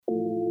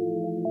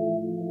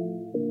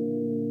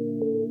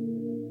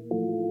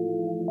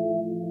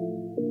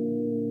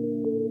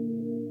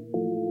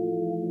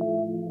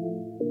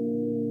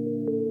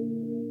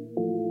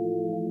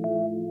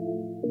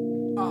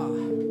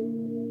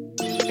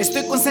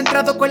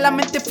concentrado con la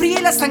mente fría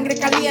y la sangre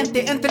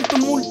caliente. Entre el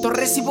tumulto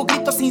recibo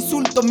gritos e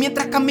insultos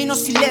mientras camino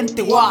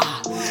silente.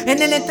 Wlah.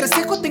 En el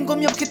entrecejo tengo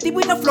mi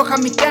objetivo y no afloja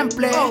mi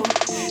temple.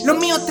 Lo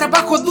mío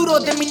trabajo duro,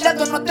 de mi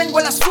lado no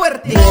tengo la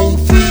suerte.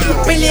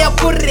 Pelea o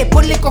corre,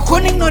 ponle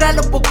cojones, ignora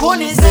los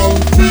bocones.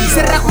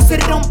 Se rajo, se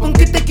rompe,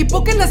 aunque te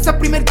equivoques, lanza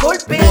primer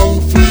golpe.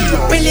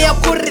 Pelea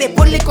o corre,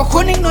 ponle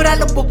cojones, ignora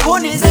los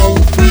bocones.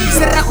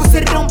 Se rajo,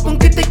 se rompe,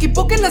 aunque te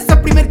equivoques,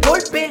 lanza primer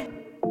golpe.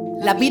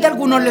 La vida a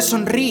algunos les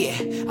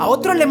sonríe, a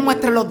otros les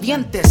muestra los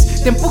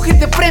dientes. Te empujes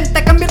de frente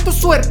a cambiar tu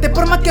suerte,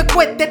 por más que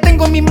cueste.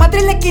 Tengo a mi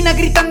madre en la esquina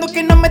gritando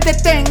que no me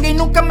detenga y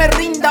nunca me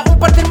rinda. Un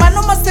par de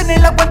hermanos más en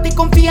el aguante y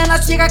confían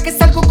a ciega que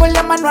salgo con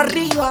la mano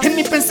arriba. En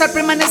mi pensar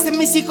permanecen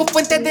mis hijos,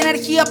 fuentes de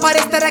energía para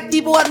estar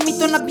activo.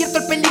 Admito, no advierto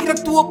el peligro,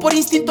 actúo por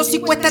instinto,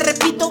 si cuesta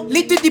repito.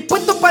 Listo y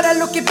dispuesto para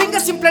lo que venga,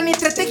 sin plan ni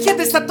estrategia.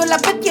 Desato la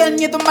bestia, el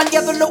miedo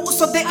maleado, los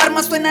usos de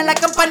armas. Suena la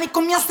campana y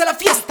comienza la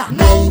fiesta.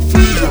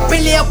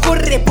 Pelea o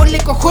corre, ponle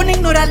cojones,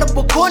 ignora los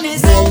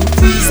bocones.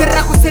 Se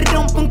rajo, se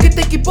rompe, aunque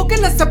te equivoques,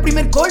 lanza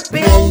primer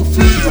golpe.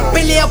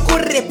 Pelea o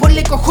corre,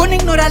 ponle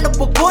cojones, ignora los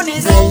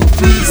bocones.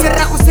 Se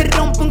rajo, se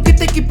rompe, aunque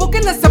te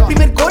equivoques, lanza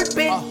primer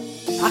golpe.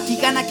 Aquí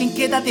gana quien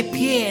queda de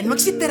pie, no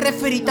existe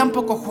referee,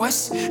 tampoco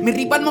juez. Mi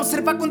rival me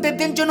observa con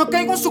desdén, yo no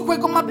caigo en su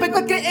juego. Me apego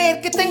a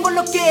creer que tengo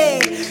lo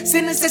que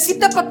se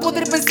necesita para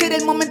poder vencer.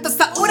 El momento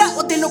es ahora,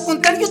 o de lo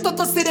contrario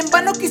todo será en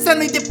vano, quizá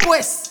no hay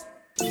después.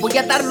 Voy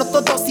a darlo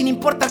todo sin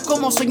importar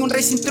cómo. Soy un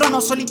rey sin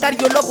trono,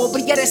 solitario lobo.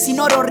 Brillaré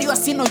sin oro, río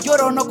así no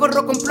lloro. No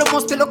corro con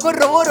plomos, te lo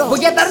corroboro.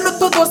 Voy a darlo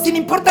todo sin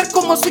importar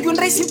cómo. Soy un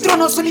rey sin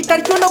trono,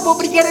 solitario lobo.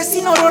 Brillaré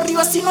sin oro, río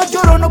así no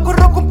lloro. No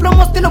corro con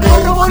plomos, te lo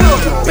corroboro.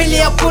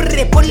 Pelea o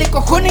corre, ponle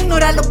cojones,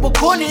 ignora los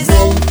bocones.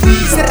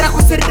 Se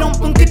rajo, se rompe,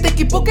 aunque te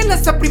equivoques,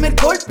 lanza primer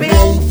golpe.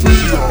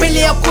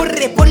 Pelea o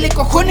corre, ponle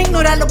cojones,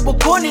 ignora los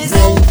bocones.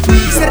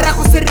 Se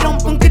rajo, se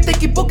rompe, aunque te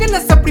equivoques,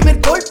 lanza primer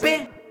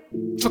golpe.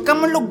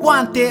 Chocamos los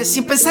guantes,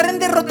 sin pensar en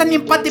derrota ni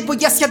empate,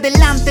 voy hacia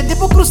adelante.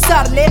 Debo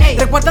cruzarle,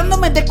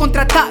 resguardándome del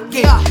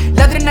contraataque.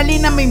 La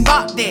adrenalina me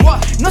invade,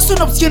 no es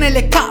una opción el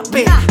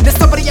escape. De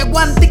sobre y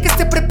aguante, que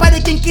se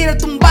prepare quien quiera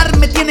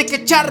tumbarme, tiene que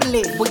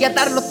echarle. Voy a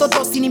darlo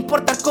todo sin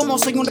importar cómo.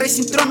 Soy un rey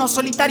sin trono,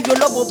 solitario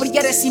lobo.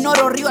 Brillaré sin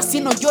oro, río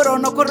así no lloro.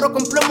 No corro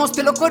con plomos,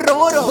 te lo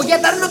corroboro. Voy a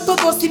darlo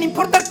todo sin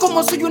importar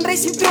cómo. Soy un rey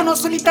sin trono,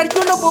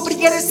 solitario lobo.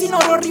 Brillaré sin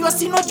oro, río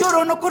así no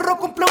lloro. No corro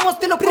con plomos,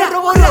 te lo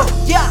corroboro.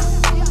 Ya.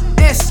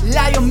 Es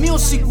Lion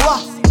Music,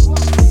 Wlah.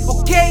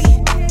 Ok,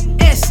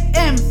 es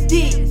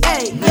Emtiei,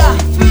 yeah.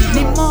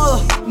 Ni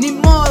modo, ni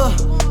modo.